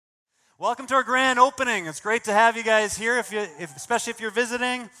Welcome to our grand opening. It's great to have you guys here, especially if you're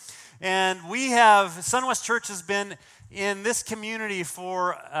visiting. And SunWest Church has been in this community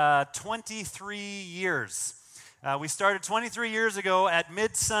for 23 years. We started 23 years ago at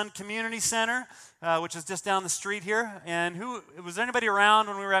Mid-Sun Community Center, which is just down the street here. And was there anybody around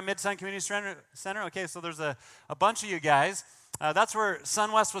when we were at Mid-Sun Community Center? Okay, so there's a bunch of you guys. That's where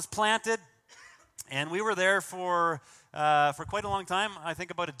SunWest was planted, and we were there for quite a long time, I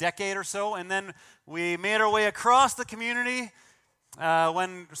think about a decade or so. And then we made our way across the community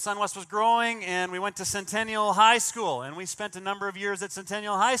when SunWest was growing, and we went to Centennial High School, and we spent a number of years at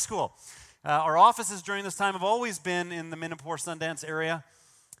Centennial High School. Our offices during this time have always been in the Minneponka Sundance area.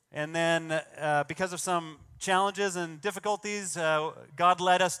 And then because of some challenges and difficulties, God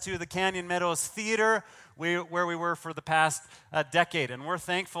led us to the Canyon Meadows Theater, where we were for the past decade. And we're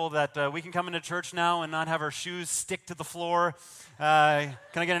thankful that we can come into church now and not have our shoes stick to the floor. Can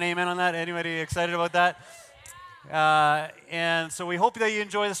I get an amen on that? Anybody excited about that? And so we hope that you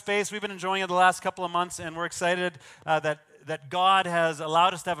enjoy the space. We've been enjoying it the last couple of months, and we're excited that God has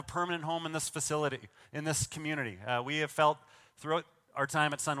allowed us to have a permanent home in this facility, in this community. We have felt throughout our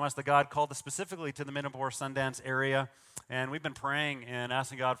time at SunWest that God called us specifically to the Minneponka Sundance area, and we've been praying and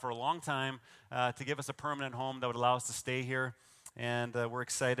asking God for a long time to give us a permanent home that would allow us to stay here, and we're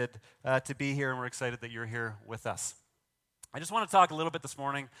excited to be here, and we're excited that you're here with us. I just want to talk a little bit this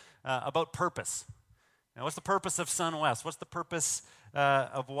morning about purpose. Now, what's the purpose of SunWest? What's the purpose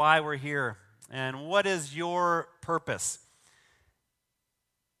of why we're here, and what is your purpose?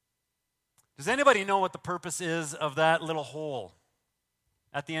 Does anybody know what the purpose is of that little hole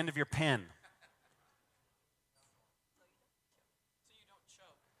at the end of your pen?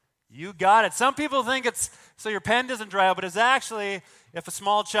 You got it. Some people think it's so your pen doesn't dry out, but it's actually if a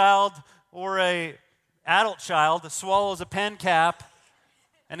small child or a adult child swallows a pen cap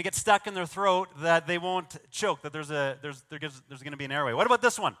and it gets stuck in their throat, that they won't choke, that there's going to be an airway. What about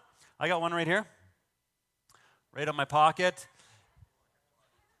this one? I got one right here, right on my pocket.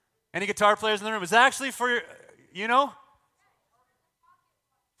 Any guitar players in the room? It's actually for, it's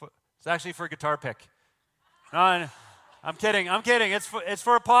actually for a guitar pick. No, I'm kidding. It's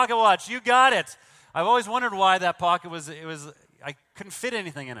for a pocket watch. You got it. I've always wondered why that pocket was. I couldn't fit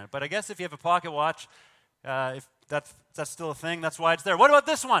anything in it. But I guess if you have a pocket watch, if that's still a thing, that's why it's there. What about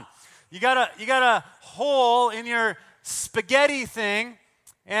this one? You got a hole in your spaghetti thing,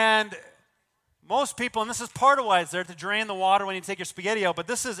 and most people, and this is part of why it's there, to drain the water when you take your spaghetti out, but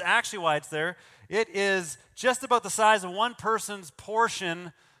this is actually why it's there. It is just about the size of one person's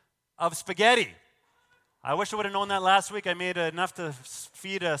portion of spaghetti. I wish I would have known that last week. I made enough to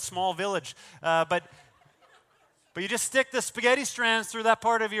feed a small village. But you just stick the spaghetti strands through that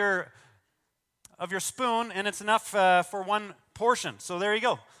part of your spoon, and it's enough for one portion. So there you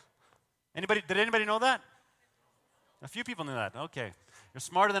go. Did anybody know that? A few people knew that. Okay. You're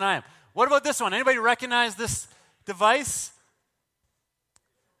smarter than I am. What about this one? Anybody recognize this device?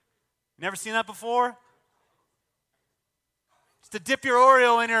 Never seen that before? It's to dip your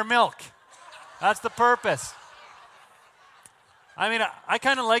Oreo in your milk. That's the purpose. I mean, I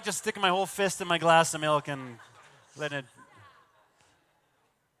kind of like just sticking my whole fist in my glass of milk and letting it.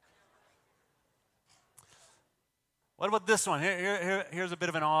 What about this one? Here's a bit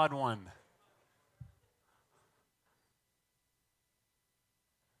of an odd one.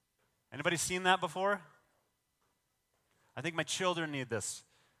 Anybody seen that before? I think my children need this.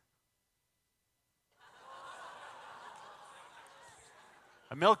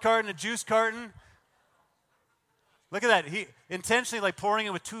 A milk carton, a juice carton. Look at that. He intentionally pouring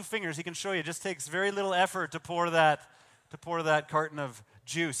it with two fingers. He can show you. It just takes very little effort to pour that carton of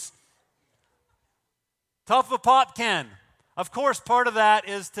juice. Top of a pop can. Of course, part of that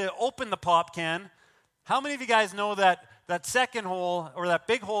is to open the pop can. How many of you guys know that second hole, or that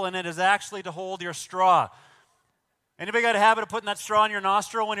big hole in it, is actually to hold your straw? Anybody got a habit of putting that straw in your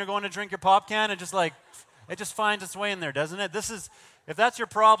nostril when you're going to drink your pop can? It just finds its way in there, doesn't it? If that's your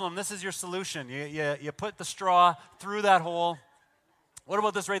problem, this is your solution. You put the straw through that hole. What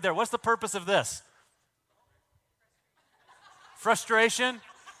about this right there? What's the purpose of this? Frustration?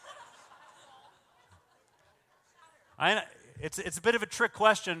 It's a bit of a trick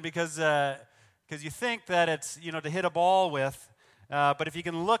question because you think that it's to hit a ball with, but if you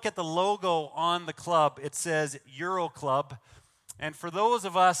can look at the logo on the club, it says Euro Club. And for those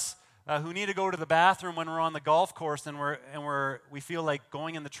of us who need to go to the bathroom when we're on the golf course and we feel like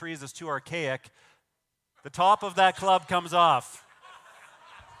going in the trees is too archaic, the top of that club comes off.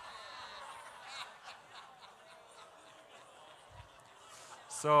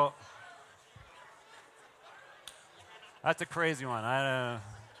 So that's a crazy one.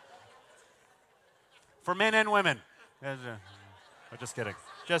 for men and women. I'm just kidding.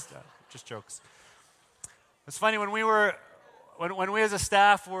 Just jokes. It's funny when we as a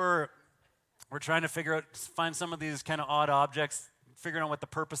staff were trying to find some of these kind of odd objects, figuring out what the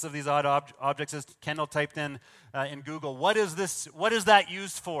purpose of these odd objects is. Kendall typed in Google, what is this? What is that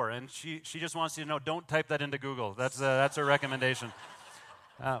used for? And she just wants you to know, don't type that into Google. That's her recommendation.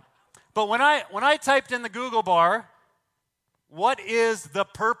 But when I typed in the Google bar, what is the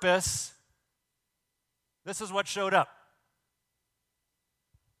purpose? This is what showed up.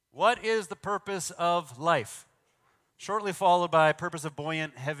 What is the purpose of life? Shortly followed by purpose of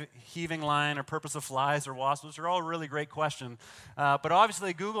buoyant, heaving line, or purpose of flies or wasps, which are all really great questions. But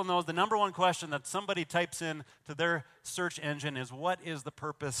obviously, Google knows the number one question that somebody types in to their search engine is, what is the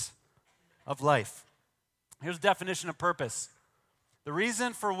purpose of life? Here's a definition of purpose. The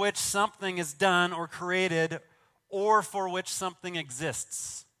reason for which something is done or created, or for which something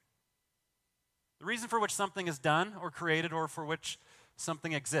exists. The reason for which something is done or created, or for which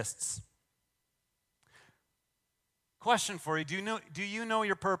something exists. Question for you, do you know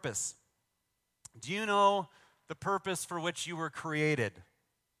your purpose? Do you know the purpose for which you were created?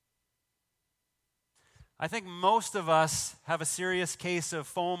 I think most of us have a serious case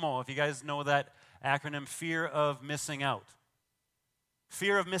of FOMO, if you guys know that acronym, fear of missing out.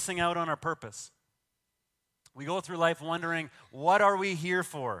 Fear of missing out on our purpose. We go through life wondering, what are we here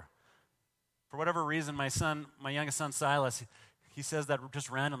for? For whatever reason, my youngest son Silas, he says that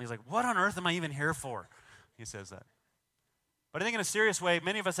just randomly. He's like, what on earth am I even here for? He says that. But I think in a serious way,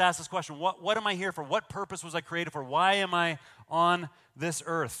 many of us ask this question, what am I here for? What purpose was I created for? Why am I on this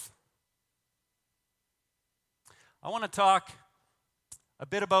earth? I want to talk a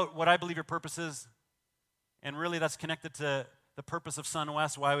bit about what I believe your purpose is, and really that's connected to the purpose of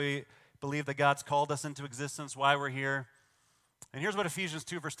SunWest, why we believe that God's called us into existence, why we're here. And here's what Ephesians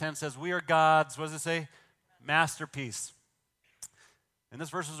 2 verse 10 says, we are God's, what does it say? Masterpiece. And this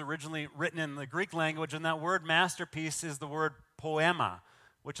verse was originally written in the Greek language, and that word masterpiece is the word poema,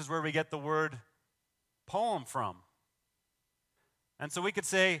 which is where we get the word poem from. And so we could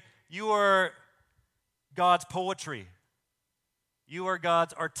say, you are God's poetry. You are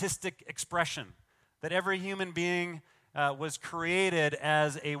God's artistic expression. That every human being was created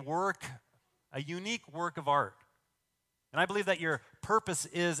as a unique work of art. And I believe that your purpose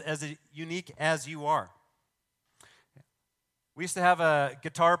is as unique as you are. We used to have a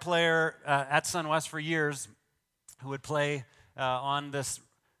guitar player at SunWest for years who would play on this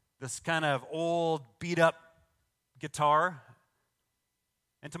kind of old, beat-up guitar.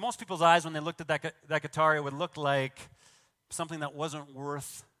 And to most people's eyes, when they looked at that guitar, it would look like something that wasn't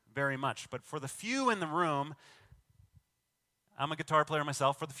worth very much. But for the few in the room, I'm a guitar player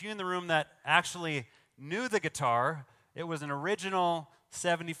myself, for the few in the room that actually knew the guitar, it was an original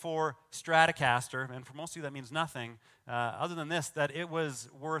 74 Stratocaster, and for most of you that means nothing, other than this, that it was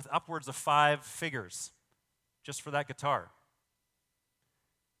worth upwards of 5 figures just for that guitar.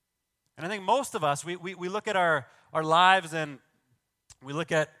 And I think most of us, we look at our lives and we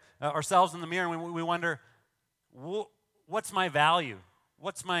look at ourselves in the mirror and we wonder, what's my value?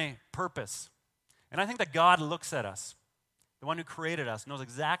 What's my purpose? And I think that God looks at us, the one who created us, knows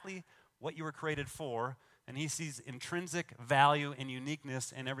exactly what you were created for, and he sees intrinsic value and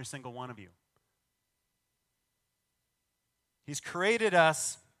uniqueness in every single one of you. He's created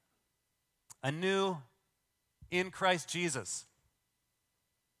us anew in Christ Jesus.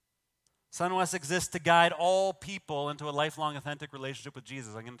 SunWest exists to guide all people into a lifelong, authentic relationship with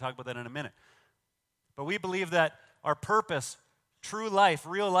Jesus. I'm going to talk about that in a minute. But we believe that our purpose, true life,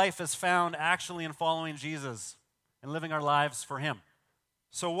 real life, is found actually in following Jesus and living our lives for him.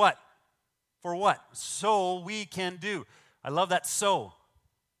 So what? For what? So we can do. I love that so.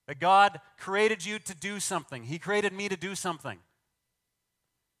 That God created you to do something. He created me to do something.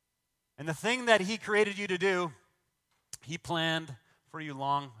 And the thing that he created you to do, he planned for you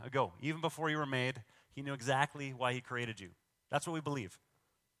long ago. Even before you were made, he knew exactly why he created you. That's what we believe.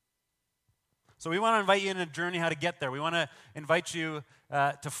 So we want to invite you in a journey how to get there. We want to invite you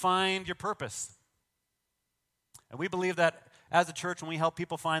to find your purpose. And we believe that as a church, when we help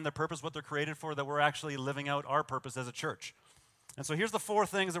people find their purpose, what they're created for, that we're actually living out our purpose as a church. And so here's the 4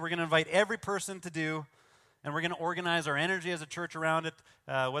 things that we're going to invite every person to do, and we're going to organize our energy as a church around it,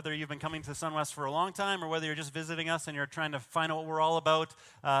 whether you've been coming to SunWest for a long time or whether you're just visiting us and you're trying to find out what we're all about.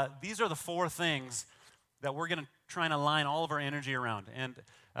 These are the 4 things that we're going to try and align all of our energy around. And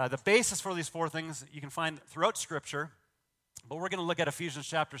the basis for these 4 things you can find throughout Scripture, but we're going to look at Ephesians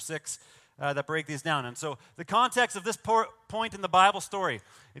chapter 6 that break these down. And so the context of this point in the Bible story,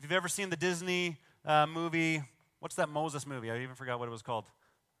 if you've ever seen the Disney movie, what's that Moses movie? I even forgot what it was called.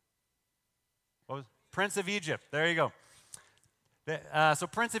 What was Prince of Egypt. There you go. So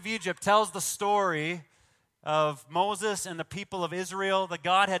Prince of Egypt tells the story of Moses and the people of Israel, that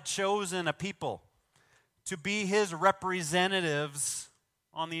God had chosen a people to be his representatives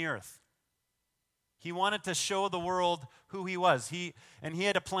on the earth. He wanted to show the world who he was. He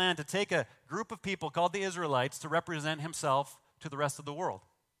had a plan to take a group of people called the Israelites to represent himself to the rest of the world.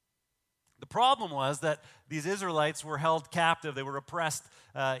 The problem was that these Israelites were held captive. They were oppressed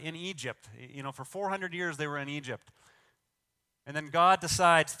in Egypt. For 400 years they were in Egypt. And then God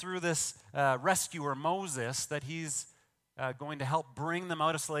decides through this rescuer, Moses, that he's going to help bring them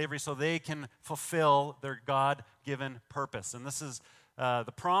out of slavery so they can fulfill their God-given purpose. And this is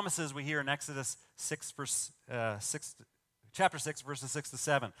the promises we hear in Exodus 6, chapter 6, verses 6 to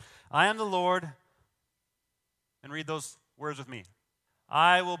 7. I am the Lord, and read those words with me.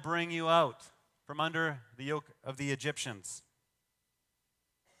 I will bring you out from under the yoke of the Egyptians.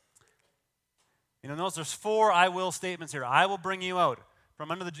 Notice there's 4 I will statements here. I will bring you out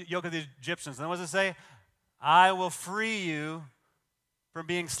from under the yoke of the Egyptians. And then what does it say? I will free you from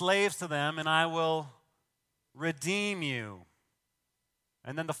being slaves to them, and I will redeem you.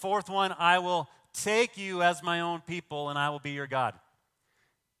 And then the 4th one, I will take you as my own people, and I will be your God.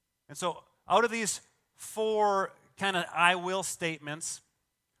 And so out of these 4 kind of I will statements,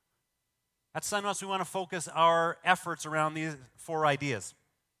 at Sunwest we want to focus our efforts around these 4 ideas.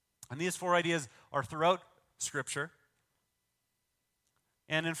 And these 4 ideas are throughout Scripture.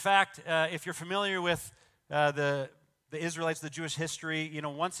 And in fact, if you're familiar with the Israelites, the Jewish history,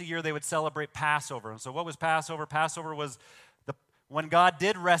 once a year they would celebrate Passover. And so what was Passover? Passover was when God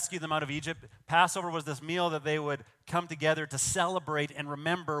did rescue them out of Egypt. Passover was this meal that they would come together to celebrate and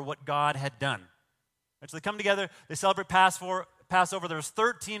remember what God had done. And so they come together, they celebrate Passover. There's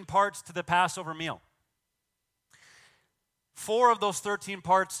 13 parts to the Passover meal. 4 of those 13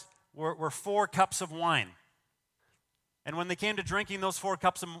 parts were 4 cups of wine. And when they came to drinking those 4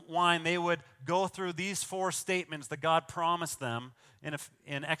 cups of wine, they would go through these 4 statements that God promised them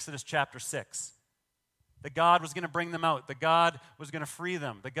in Exodus chapter 6. That God was going to bring them out, that God was going to free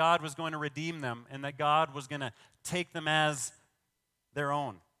them, that God was going to redeem them, and that God was going to take them as their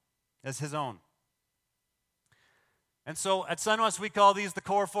own, as his own. And so at Sunwest, we call these the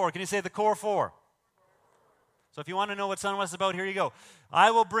core 4. Can you say the core 4? So if you want to know what Sunwest is about, here you go. I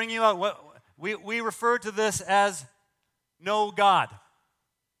will bring you out. We refer to this as know God.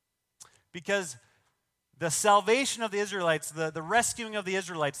 Because the salvation of the Israelites, the rescuing of the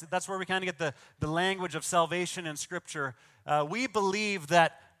Israelites, that's where we kind of get the language of salvation in Scripture. We believe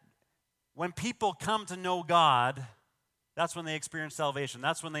that when people come to know God, that's when they experience salvation.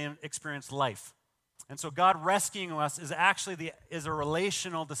 That's when they experience life. And so God rescuing us is actually a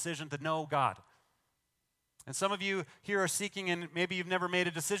relational decision to know God. And some of you here are seeking, and maybe you've never made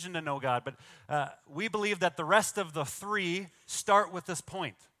a decision to know God, but we believe that the rest of the 3 start with this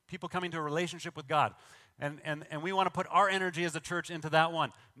point, people coming to a relationship with God. And we want to put our energy as a church into that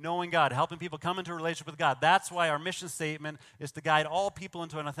one, knowing God, helping people come into a relationship with God. That's why our mission statement is to guide all people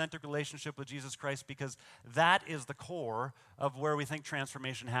into an authentic relationship with Jesus Christ, because that is the core of where we think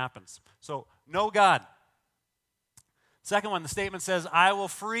transformation happens. So, know God. Second one, the statement says, I will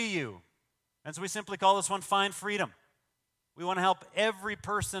free you. And so we simply call this one Find Freedom. We want to help every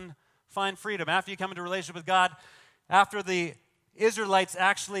person find freedom. After you come into a relationship with God, after the Israelites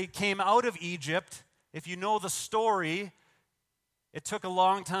actually came out of Egypt, if you know the story, it took a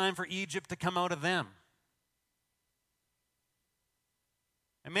long time for Egypt to come out of them.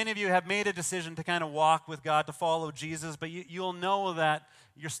 And many of you have made a decision to kind of walk with God, to follow Jesus, but you'll know that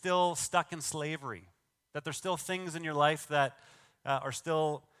you're still stuck in slavery, that there's still things in your life that are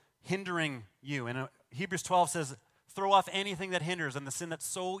still hindering you. And Hebrews 12 says, throw off anything that hinders and the sin that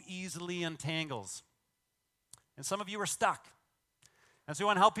so easily entangles. And some of you are stuck. And so we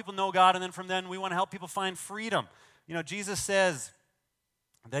want to help people know God, and then from then we want to help people find freedom. Jesus says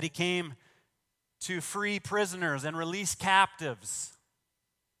that he came to free prisoners and release captives.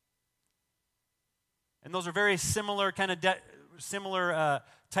 And those are very similar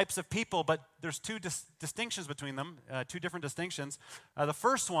types of people, but there's 2 distinctions between them, 2 different distinctions. The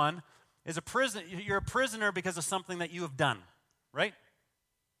first one is you're a prisoner because of something that you have done, right?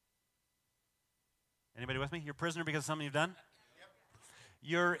 Anybody with me? You're a prisoner because of something you've done?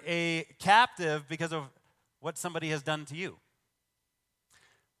 You're a captive because of what somebody has done to you.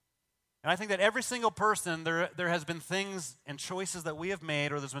 And I think that every single person, there has been things and choices that we have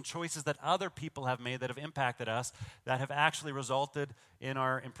made, or there's been choices that other people have made that have impacted us, that have actually resulted in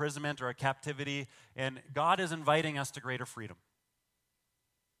our imprisonment or our captivity. And God is inviting us to greater freedom.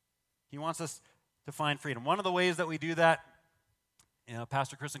 He wants us to find freedom. One of the ways that we do that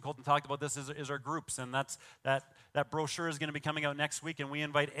Pastor Chris and Colton talked about this is our groups, and that brochure is going to be coming out next week, and we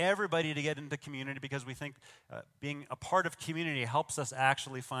invite everybody to get into community because we think being a part of community helps us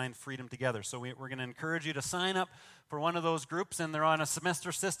actually find freedom together. So we're going to encourage you to sign up for one of those groups, and they're on a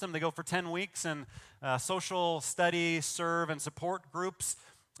semester system. They go for 10 weeks, and social study, serve, and support groups,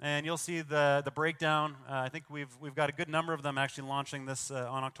 and you'll see the breakdown. I think we've got a good number of them actually launching this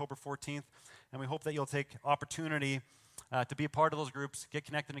on October 14th, and we hope that you'll take opportunity to be a part of those groups, get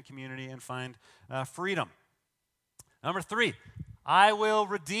connected in community, and find freedom. Number 3, I will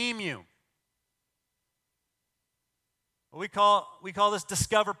redeem you. We call this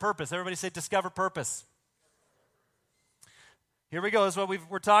discover purpose. Everybody say discover purpose. Here we go. This is what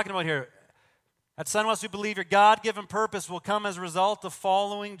we're talking about here. At SunWest, we believe your God-given purpose will come as a result of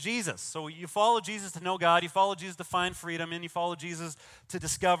following Jesus. So you follow Jesus to know God, you follow Jesus to find freedom, and you follow Jesus to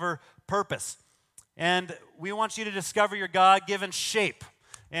discover purpose. And we want you to discover your God-given shape.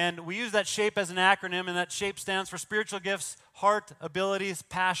 And we use that shape as an acronym, and that shape stands for spiritual gifts, heart, abilities,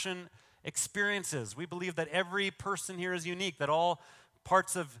 passion, experiences. We believe that every person here is unique, that all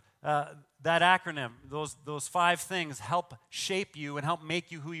parts of that acronym, those 5 things, help shape you and help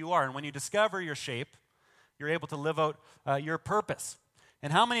make you who you are. And when you discover your shape, you're able to live out your purpose.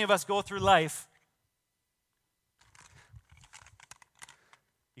 And how many of us go through life?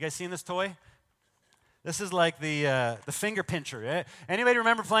 You guys seen this toy? This is like the finger pincher. Anybody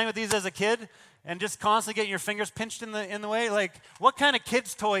remember playing with these as a kid and just constantly getting your fingers pinched in the way? Like, what kind of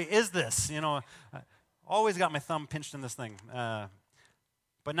kid's toy is this? You know, I always got my thumb pinched in this thing.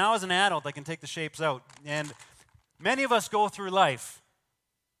 But now as an adult, I can take the shapes out. And many of us go through life.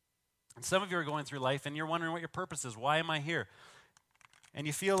 And some of you are going through life and you're wondering what your purpose is. Why am I here? And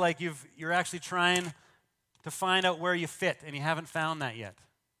you feel like you're actually trying to find out where you fit and you haven't found that yet.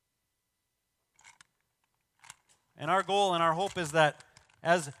 And our goal and our hope is that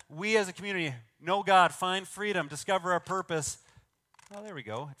as we as a community know God, find freedom, discover our purpose. Oh, there we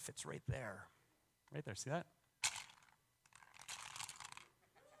go. It fits right there. Right there. See that?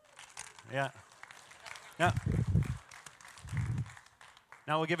 Yeah. Yeah.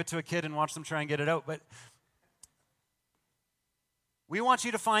 Now we'll give it to a kid and watch them try and get it out. But we want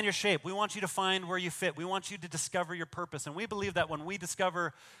you to find your shape. We want you to find where you fit. We want you to discover your purpose. And we believe that when you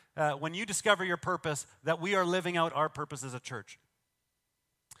discover your purpose, that we are living out our purpose as a church.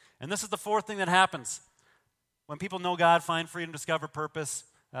 And this is the 4th thing that happens. When people know God, find freedom, discover purpose,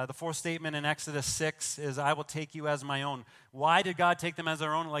 the 4th statement in Exodus 6 is, I will take you as my own. Why did God take them as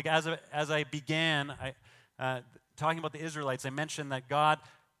their own? Like as I began talking about the Israelites, I mentioned that God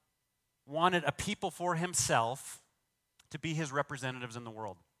wanted a people for himself to be his representatives in the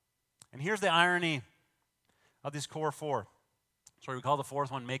world. And here's the irony of these core 4. Sorry, we call the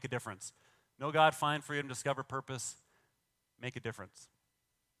 4th one, make a difference. Know God, find freedom, discover purpose, make a difference.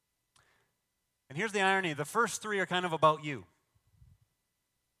 And here's the irony. The first 3 are kind of about you.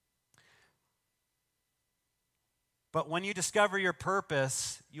 But when you discover your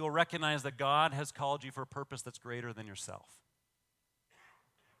purpose, you'll recognize that God has called you for a purpose that's greater than yourself.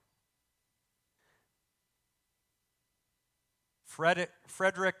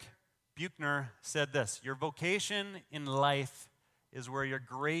 Frederick Buechner said this, your vocation in life is where your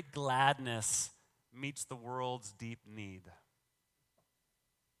great gladness meets the world's deep need.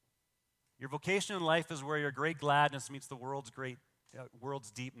 Your vocation in life is where your great gladness meets the world's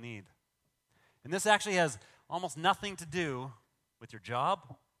deep need. And this actually has almost nothing to do with your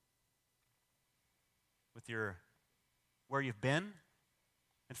job, with where you've been.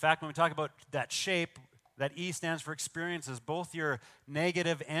 In fact, when we talk about that shape, that E stands for experiences, both your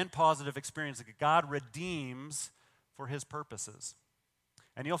negative and positive experiences that God redeems for his purposes.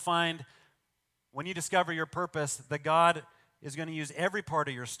 And you'll find when you discover your purpose that God is going to use every part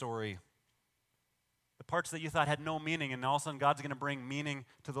of your story, the parts that you thought had no meaning, and all of a sudden God's going to bring meaning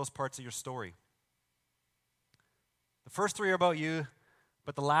to those parts of your story. The first 3 are about you,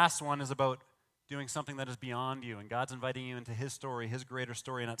 but the last one is about doing something that is beyond you, and God's inviting you into his story, his greater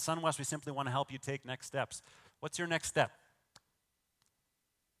story. And at SunWest, we simply want to help you take next steps. What's your next step?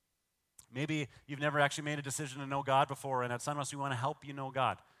 Maybe you've never actually made a decision to know God before, and at SunWest, we want to help you know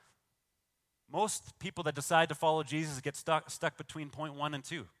God. Most people that decide to follow Jesus get stuck between point 1 and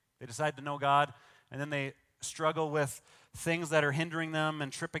 2. They decide to know God, and then they struggle with things that are hindering them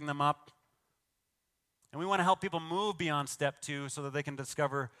and tripping them up. And we want to help people move beyond step 2 so that they can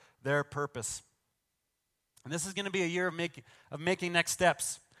discover their purpose. And this is going to be a year of making next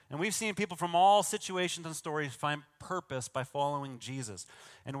steps. And we've seen people from all situations and stories find purpose by following Jesus.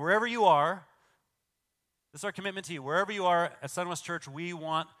 And wherever you are, this is our commitment to you. Wherever you are at SunWest Church, we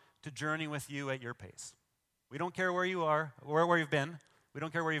want to journey with you at your pace. We don't care where you are, or where you've been. We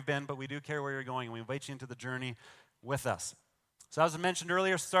don't care where you've been, but we do care where you're going, and we invite you into the journey with us. So as I mentioned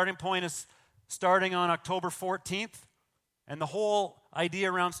earlier, Starting Point is starting on October 14th, and the whole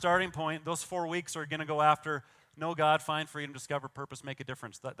idea around Starting Point, those 4 weeks are going to go after know God, find freedom, discover purpose, make a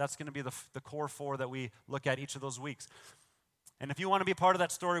difference. That's going to be the core 4 that we look at each of those weeks. And if you want to be part of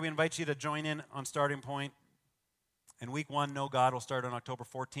that story, we invite you to join in on Starting Point. And week 1, Know God, will start on October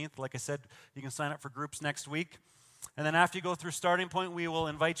 14th. Like I said, you can sign up for groups next week. And then after you go through Starting Point, we will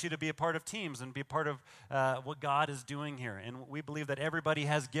invite you to be a part of teams and be a part of what God is doing here. And we believe that everybody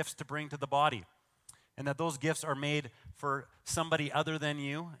has gifts to bring to the body, and that those gifts are made for somebody other than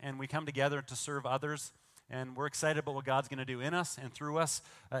you, and we come together to serve others. And we're excited about what God's going to do in us and through us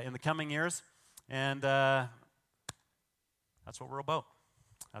in the coming years. And that's what we're about.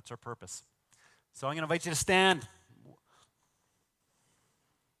 That's our purpose. So I'm going to invite you to stand.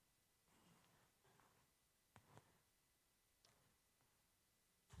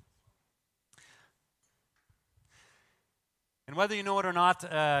 And whether you know it or not,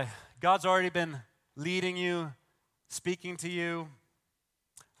 God's already been leading you, speaking to you,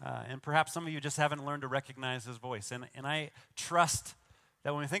 and perhaps some of you just haven't learned to recognize His voice. And I trust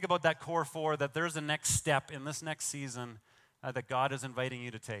that when we think about that core 4, that there's a next step in this next season that God is inviting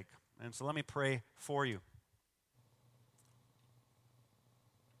you to take. And so let me pray for you.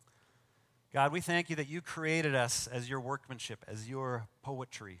 God, we thank you that you created us as your workmanship, as your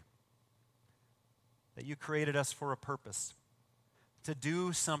poetry, that you created us for a purpose, to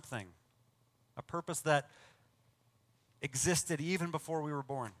do something, a purpose that existed even before we were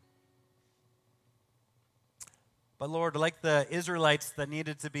born. But Lord, like the Israelites that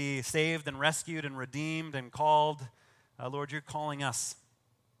needed to be saved and rescued and redeemed and called, Lord, you're calling us.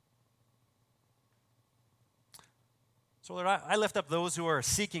 So Lord, I lift up those who are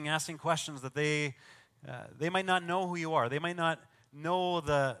seeking, asking questions that they might not know who you are. They might not know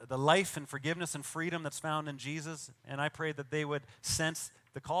the life and forgiveness and freedom that's found in Jesus. And I pray that they would sense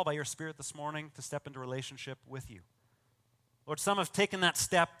the call by your Spirit this morning to step into relationship with you. Lord, some have taken that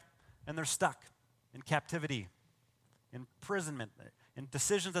step and they're stuck in captivity, imprisonment, in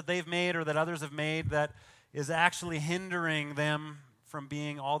decisions that they've made or that others have made that is actually hindering them from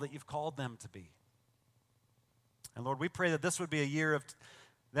being all that you've called them to be. And Lord, we pray that this would be a year of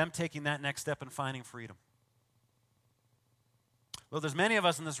them taking that next step and finding freedom. Lord, there's many of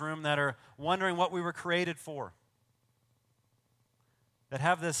us in this room that are wondering what we were created for, that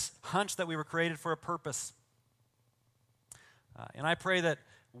have this hunch that we were created for a purpose. And I pray that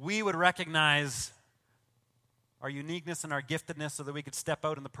we would recognize our uniqueness and our giftedness so that we could step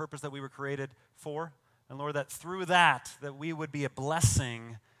out in the purpose that we were created for. And Lord, that through that we would be a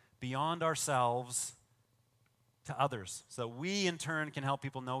blessing beyond ourselves to others, so that we in turn can help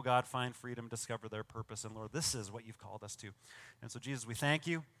people know God, find freedom, discover their purpose. And Lord, this is what you've called us to. And so Jesus, we thank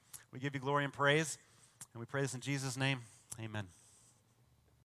you. We give you glory and praise. And we pray this in Jesus' name. Amen.